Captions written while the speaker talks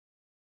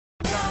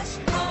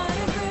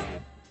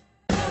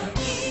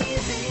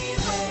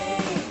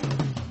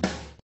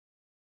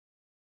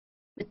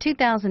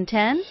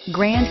2010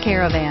 Grand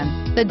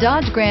Caravan. The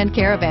Dodge Grand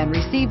Caravan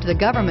received the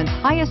government's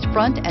highest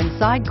front and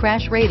side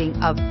crash rating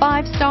of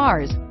 5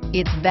 stars.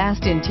 Its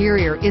vast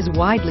interior is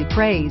widely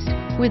praised,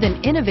 with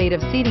an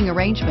innovative seating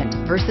arrangement,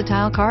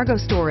 versatile cargo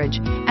storage,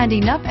 and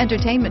enough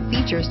entertainment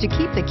features to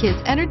keep the kids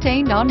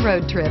entertained on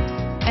road trips,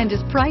 and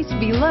is priced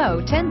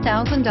below $10,000.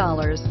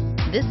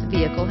 This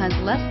vehicle has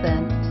less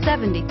than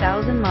 70,000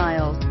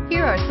 miles.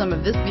 Here are some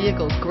of this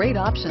vehicle's great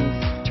options: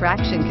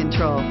 traction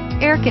control,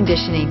 air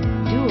conditioning,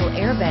 dual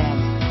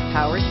airbags,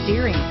 power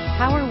steering,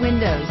 power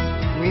windows,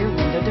 rear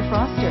window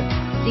defroster,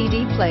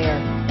 CD player,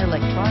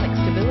 electronic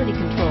stability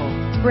control,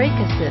 brake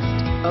assist,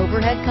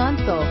 overhead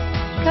console.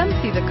 Come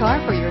see the car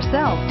for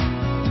yourself.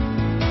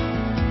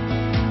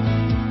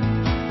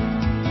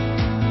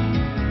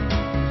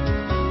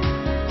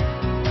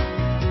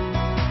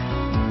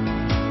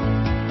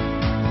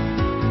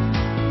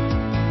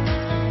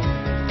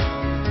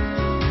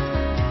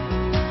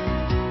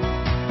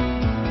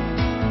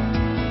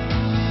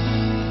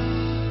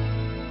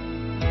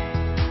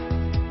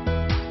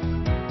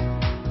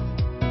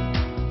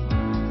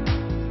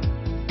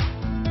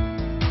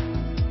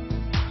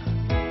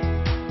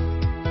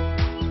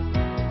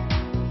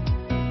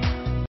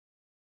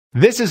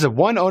 This is a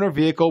one-owner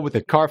vehicle with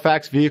a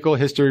Carfax Vehicle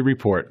History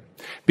Report.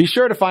 Be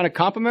sure to find a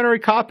complimentary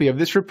copy of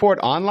this report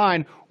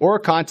online or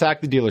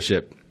contact the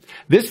dealership.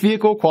 This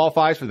vehicle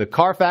qualifies for the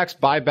Carfax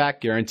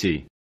Buyback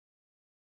Guarantee.